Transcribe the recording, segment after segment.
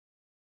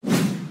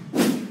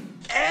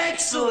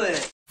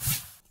Excellent!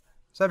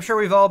 So I'm sure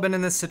we've all been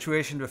in this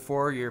situation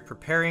before. You're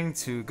preparing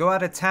to go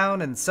out of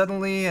town and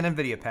suddenly an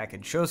NVIDIA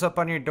package shows up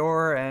on your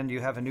door and you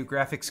have a new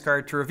graphics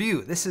card to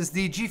review. This is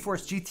the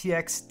GeForce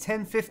GTX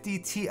 1050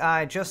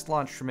 Ti, just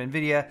launched from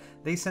NVIDIA.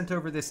 They sent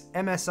over this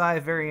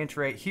MSI variant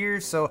right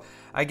here, so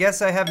I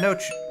guess I have no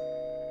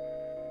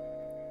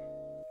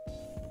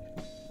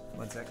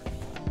One sec.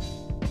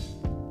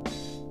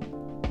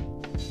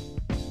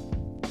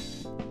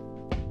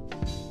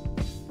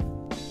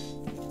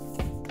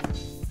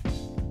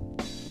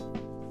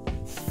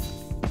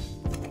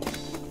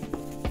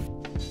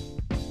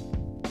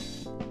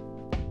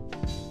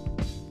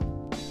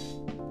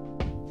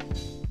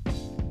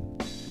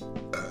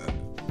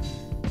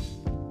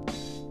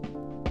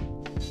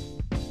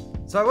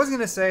 So I was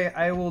going to say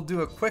I will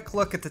do a quick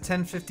look at the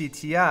 1050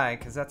 Ti,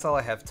 because that's all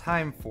I have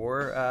time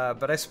for,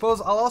 but I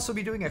suppose I'll also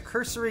be doing a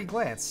cursory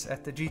glance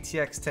at the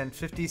GTX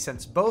 1050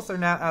 since both are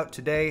now out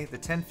today. The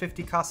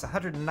 1050 costs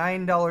 $109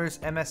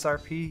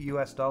 MSRP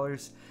US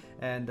dollars,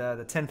 and the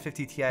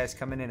 1050 Ti is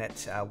coming in at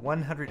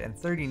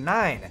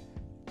 $139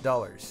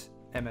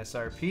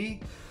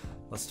 MSRP.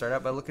 Let's start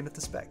out by looking at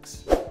the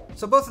specs.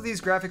 So both of these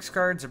graphics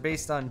cards are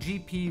based on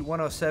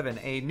GP107,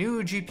 a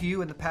new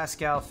GPU in the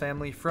Pascal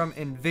family from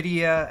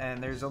NVIDIA,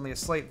 and there's only a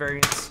slight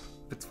variance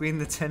between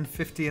the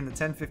 1050 and the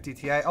 1050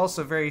 Ti.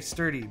 Also very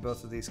sturdy,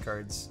 both of these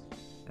cards,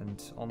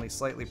 and only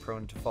slightly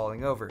prone to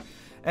falling over.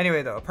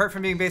 Anyway though, apart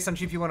from being based on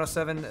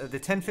GP107, the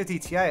 1050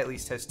 Ti at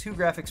least has 2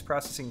 graphics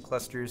processing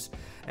clusters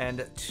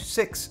and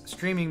 6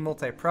 streaming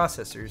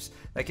multiprocessors.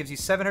 That gives you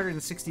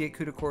 768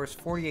 CUDA cores,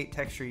 48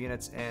 texture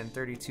units, and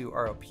 32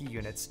 RLP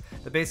units.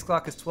 The base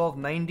clock is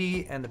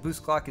 1290 and the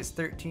boost clock is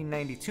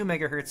 1392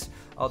 MHz,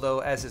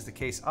 although as is the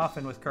case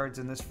often with cards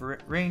in this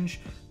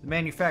range, the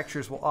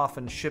manufacturers will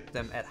often ship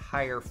them at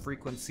higher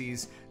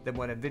frequencies than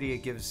what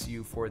NVIDIA gives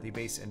you for the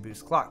base and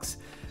boost clocks.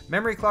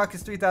 Memory clock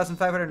is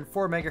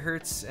 3504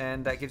 MHz,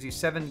 and that gives you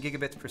 7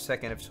 gigabits per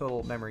second of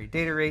total memory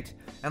data rate.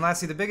 And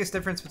lastly, the biggest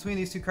difference between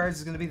these two cards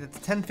is going to be that the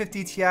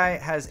 1050 Ti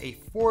has a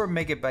 4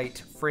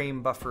 megabyte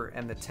frame buffer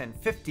and the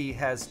 1050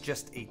 has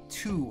just a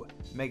 2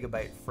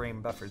 megabyte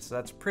frame buffer, so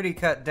that's pretty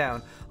cut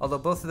down, although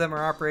both of them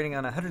are operating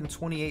on a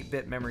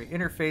 128-bit memory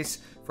interface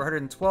for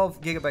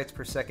 112 gigabytes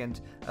per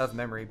second of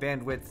memory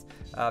bandwidth.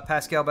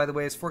 Pascal, by the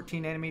way, is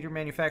 14 nanometer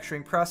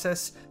manufacturing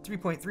process,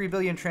 3.3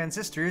 billion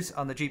transistors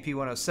on the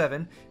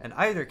GP107 in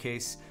either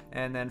case,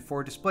 and then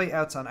for display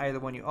outs on either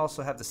one, you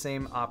also have the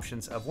same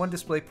options of 1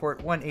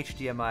 DisplayPort, 1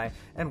 HDMI,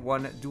 and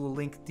 1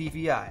 dual-link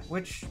DVI,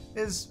 which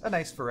is a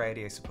nice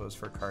variety, I suppose,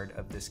 for a card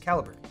of this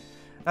caliber.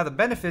 Now, the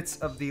benefits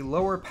of the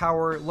lower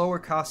power, lower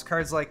cost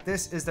cards like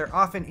this is they're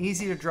often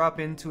easy to drop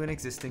into an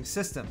existing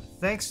system,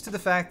 thanks to the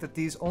fact that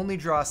these only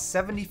draw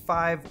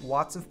 75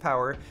 watts of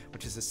power,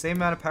 which is the same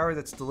amount of power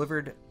that's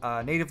delivered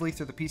natively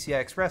through the PCI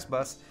Express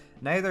bus.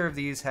 Neither of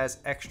these has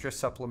extra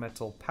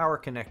supplemental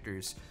power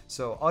connectors,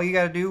 so all you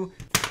gotta do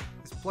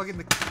is plug in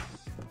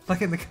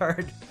the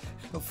card,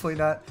 hopefully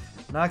not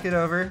knock it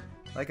over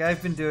like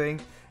I've been doing,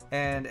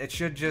 and it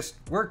should just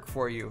work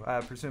for you,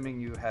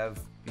 presuming you have,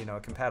 you know, a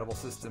compatible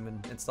system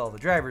and install the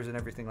drivers and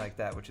everything like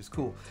that, which is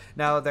cool.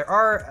 Now, there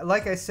are,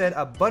 like I said,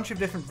 a bunch of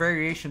different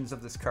variations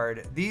of this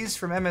card. These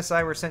from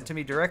MSI were sent to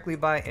me directly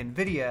by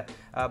NVIDIA,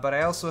 but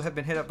I also have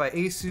been hit up by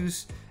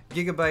Asus,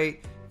 Gigabyte,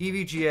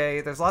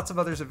 EVGA, there's lots of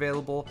others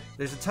available.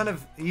 There's a ton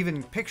of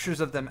even pictures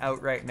of them out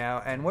right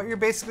now, and what you're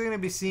basically going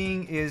to be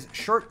seeing is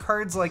short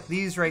cards like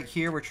these right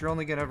here, which you're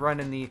only going to run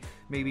in the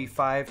maybe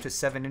 5 to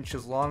 7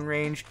 inches long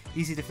range,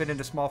 easy to fit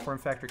into small form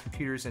factor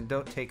computers and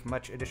don't take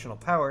much additional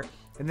power.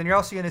 And then you're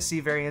also going to see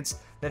variants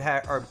that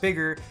are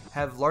bigger,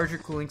 have larger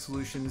cooling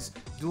solutions,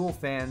 dual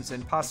fans,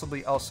 and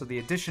possibly also the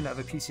addition of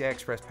a PCI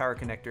Express power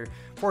connector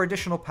for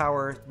additional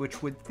power,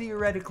 which would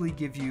theoretically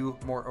give you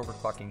more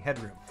overclocking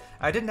headroom.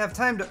 I didn't have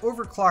time to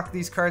overclock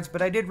these cards,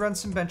 but I did run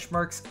some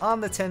benchmarks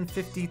on the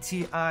 1050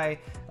 Ti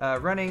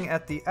running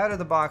at the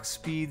out-of-the-box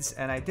speeds,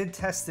 and I did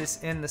test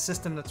this in the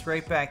system that's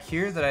right back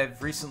here that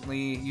I've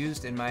recently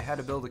used in my How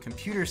to Build a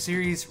Computer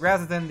series,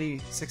 rather than the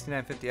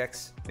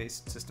 6950X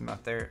based system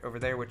over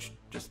there, which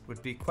just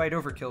would be quite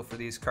overkill for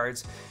these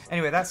cards.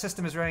 Anyway, that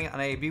system is running on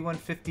a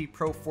B150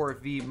 Pro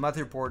 4V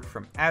motherboard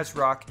from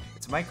ASRock.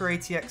 It's a micro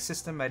ATX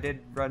system. I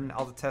did run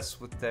all the tests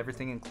with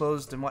everything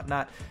enclosed and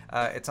whatnot.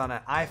 It's on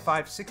an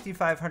i5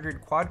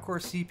 6500 quad-core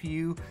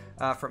CPU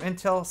from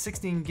Intel,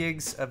 16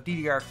 gigs of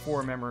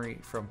DDR4 memory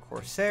from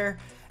Corsair,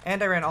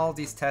 and I ran all of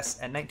these tests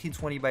at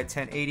 1920 by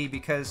 1080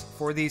 because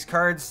for these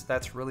cards,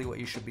 that's really what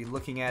you should be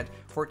looking at.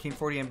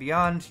 1440 and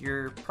beyond,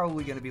 you're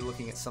probably going to be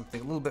looking at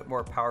something a little bit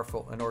more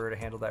powerful in order to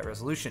handle that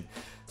resolution.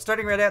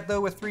 Starting right out though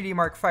with 3D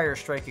Mark Fire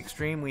Strike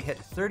Extreme, we hit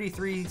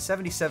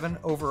 3377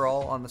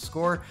 overall on the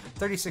score,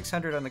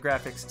 3600 on the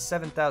graphics,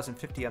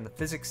 7050 on the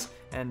physics,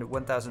 and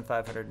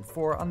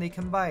 1504 on the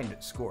combined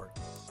score.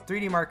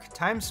 3D Mark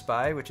Time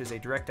Spy, which is a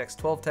DirectX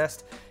 12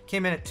 test,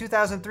 came in at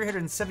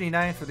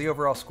 2,379 for the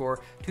overall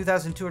score,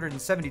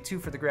 2,272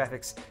 for the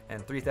graphics,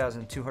 and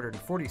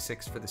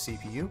 3,246 for the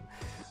CPU.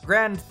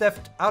 Grand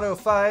Theft Auto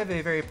 5,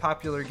 a very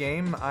popular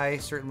game. I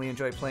certainly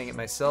enjoy playing it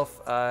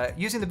myself.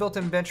 Using the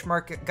built-in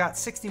benchmark, it got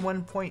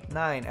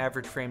 61.9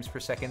 average frames per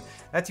second.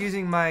 That's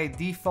using my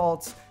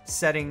default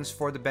settings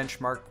for the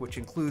benchmark, which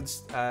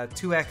includes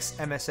 2x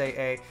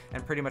MSAA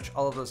and pretty much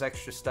all of those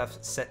extra stuff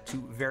set to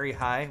very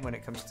high when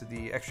it comes to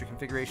the extra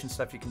configuration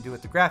stuff you can do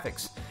with the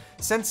graphics.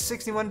 Since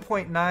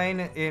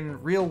 61.9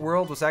 in real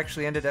world was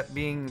actually ended up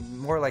being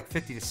more like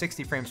 50 to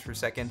 60 frames per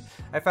second,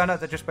 I found out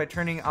that just by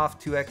turning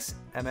off 2x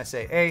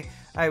MSAA,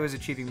 I was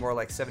achieving more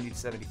like 70 to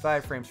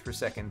 75 frames per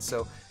second,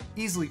 so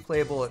easily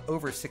playable at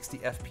over 60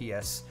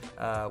 FPS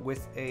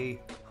with a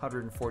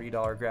 $140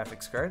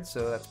 graphics card,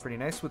 so that's pretty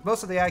nice, with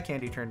most of the eye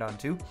candy turned on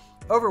too.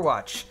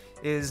 Overwatch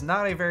is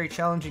not a very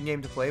challenging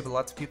game to play, but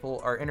lots of people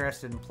are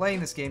interested in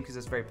playing this game because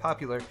it's very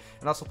popular,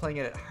 and also playing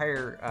it at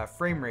higher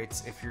frame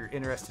rates if you're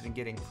interested in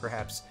getting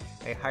perhaps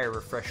a higher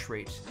refresh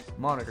rate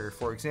monitor,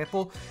 for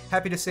example.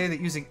 Happy to say that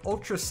using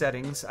ultra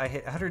settings, I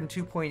hit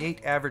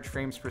 102.8 average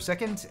frames per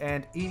second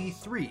and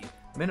 83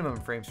 minimum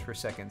frames per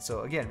second.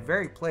 So again,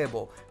 very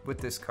playable with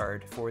this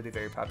card for the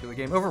very popular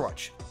game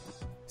Overwatch.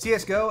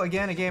 CSGO,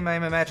 again, a game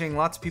I'm imagining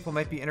lots of people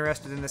might be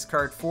interested in this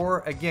card for.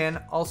 Again,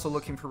 also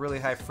looking for really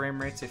high frame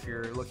rates if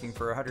you're looking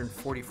for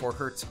 144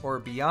 Hz or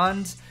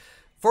beyond.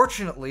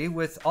 Fortunately,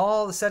 with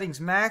all the settings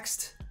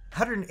maxed,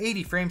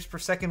 180 frames per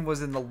second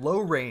was in the low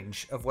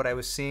range of what I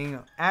was seeing.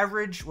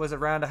 Average was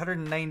around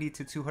 190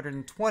 to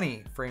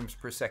 220 frames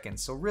per second,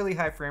 so really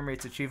high frame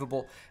rates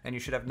achievable, and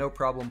you should have no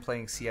problem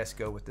playing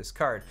CSGO with this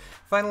card.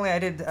 Finally, I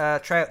did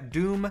try out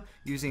Doom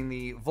using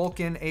the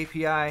Vulkan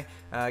API,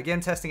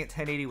 again testing at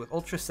 1080 with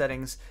ultra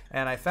settings,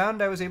 and I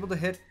found I was able to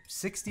hit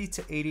 60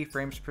 to 80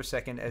 frames per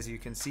second, as you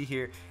can see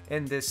here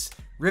in this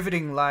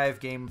riveting live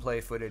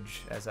gameplay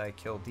footage as I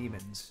kill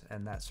demons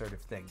and that sort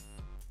of thing.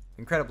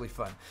 Incredibly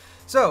fun.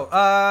 So,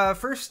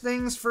 first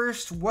things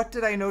first, what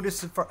did I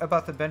notice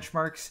about the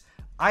benchmarks?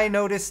 I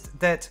noticed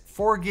that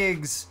 4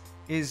 gigs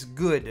is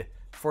good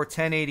for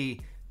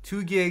 1080.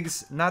 2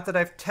 gigs, not that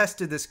I've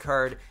tested this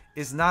card,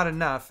 is not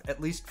enough,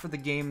 at least for the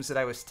games that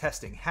I was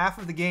testing. Half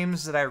of the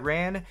games that I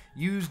ran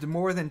used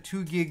more than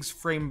 2 gigs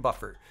frame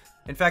buffer.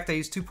 In fact, I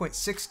used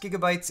 2.6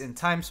 gigabytes in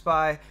Time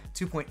Spy,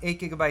 2.8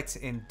 gigabytes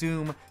in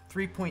Doom,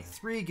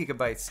 3.3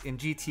 gigabytes in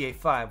GTA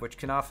 5, which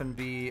can often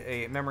be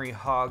a memory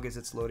hog as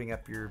it's loading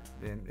up your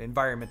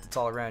environment that's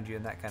all around you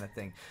and that kind of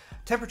thing.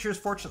 Temperatures,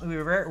 fortunately,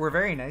 were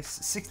very nice.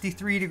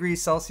 63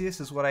 degrees Celsius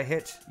is what I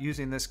hit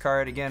using this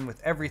card, again,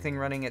 with everything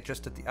running at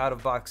just at the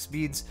out-of-box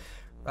speeds.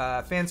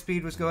 Fan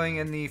speed was going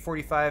in the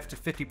 45 to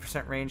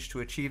 50% range to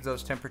achieve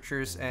those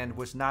temperatures and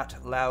was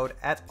not loud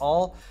at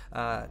all.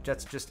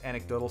 That's just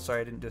anecdotal,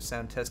 sorry I didn't do a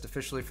sound test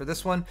officially for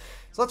this one.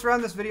 So let's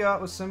round this video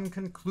out with some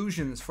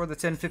conclusions for the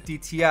 1050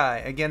 Ti.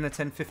 Again, the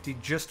 1050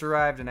 just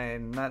arrived and I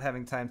am not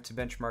having time to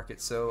benchmark it,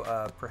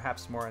 so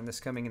perhaps more on this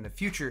coming in the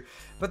future.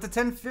 But the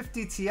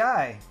 1050 Ti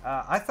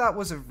I thought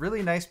was a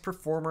really nice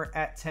performer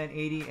at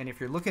 1080, and if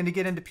you're looking to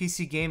get into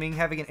PC gaming,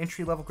 having an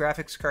entry-level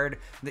graphics card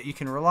that you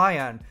can rely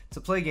on to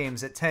play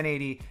games at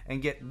 1080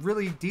 and get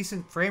really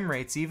decent frame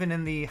rates even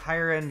in the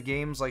higher end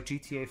games like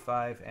GTA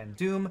 5 and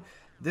Doom,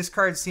 this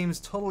card seems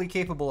totally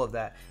capable of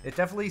that. It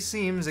definitely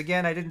seems,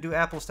 again, I didn't do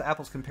apples to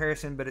apples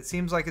comparison, but it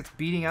seems like it's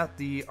beating out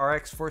the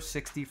RX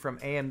 460 from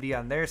AMD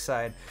on their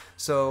side.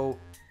 So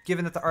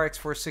given that the RX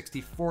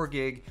 460 4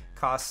 gig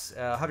costs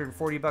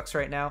 $140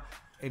 right now,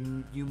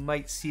 and you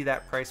might see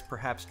that price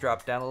perhaps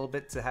drop down a little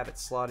bit to have it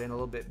slot in a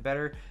little bit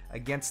better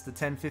against the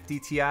 1050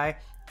 Ti.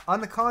 On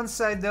the con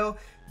side though,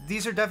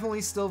 these are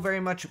definitely still very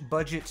much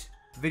budget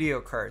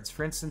video cards.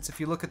 For instance, if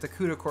you look at the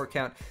CUDA core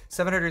count,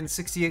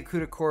 768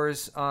 CUDA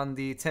cores on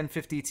the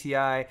 1050 Ti,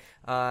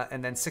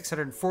 and then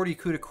 640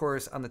 CUDA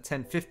cores on the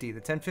 1050. The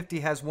 1050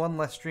 has one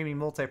less streaming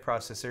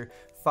multiprocessor,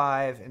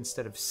 5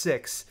 instead of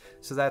 6,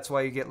 so that's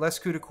why you get less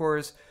CUDA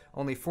cores,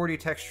 only 40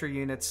 texture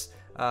units,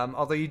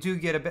 although you do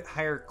get a bit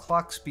higher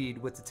clock speed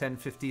with the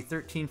 1050.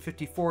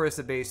 1354 is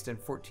the base and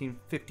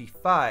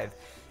 1455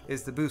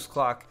 is the boost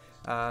clock.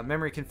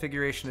 Memory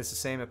configuration is the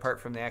same apart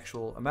from the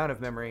actual amount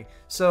of memory.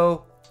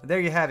 So there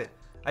you have it.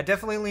 I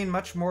definitely lean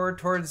much more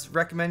towards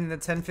recommending the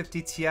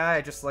 1050 Ti. I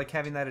just like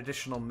having that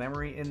additional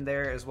memory in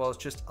there, as well as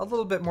just a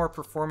little bit more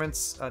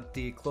performance at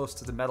the close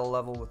to the metal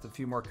level with a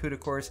few more CUDA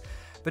cores.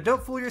 But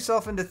don't fool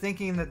yourself into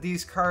thinking that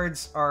these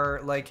cards are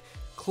like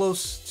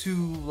close to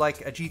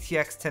like a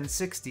GTX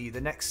 1060,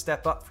 the next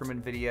step up from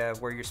NVIDIA,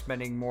 where you're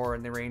spending more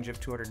in the range of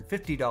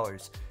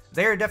 $250.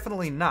 They are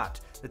definitely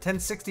not. The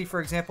 1060, for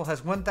example,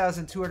 has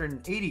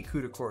 1,280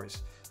 CUDA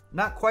cores.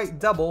 Not quite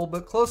double,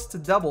 but close to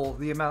double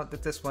the amount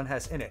that this one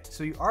has in it.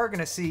 So you are going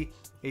to see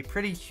a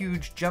pretty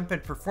huge jump in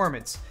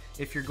performance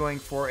if you're going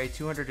for a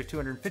 $200 to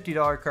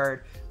 $250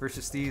 card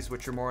versus these,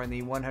 which are more in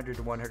the $100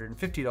 to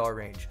 $150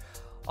 range.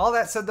 All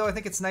that said though, I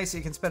think it's nice that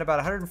you can spend about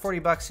 140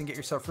 bucks and get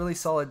yourself really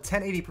solid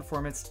 1080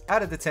 performance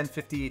out of the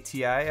 1050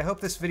 Ti. I hope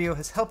this video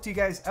has helped you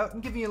guys out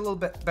and given you a little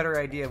bit better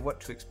idea of what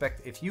to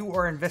expect if you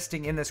are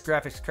investing in this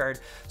graphics card.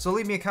 So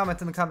leave me a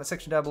comment in the comment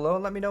section down below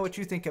and let me know what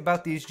you think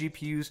about these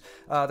GPUs.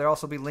 There'll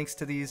also be links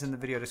to these in the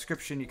video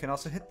description. You can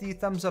also hit the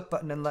thumbs up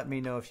button and let me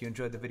know if you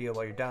enjoyed the video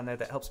while you're down there.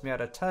 That helps me out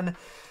a ton.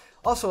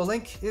 Also, a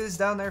link is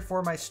down there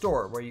for my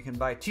store where you can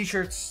buy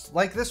t-shirts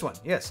like this one.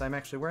 Yes, I'm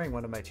actually wearing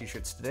one of my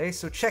t-shirts today,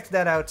 so check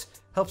that out.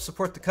 Help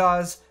support the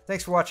cause.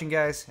 Thanks for watching,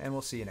 guys, and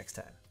we'll see you next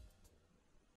time.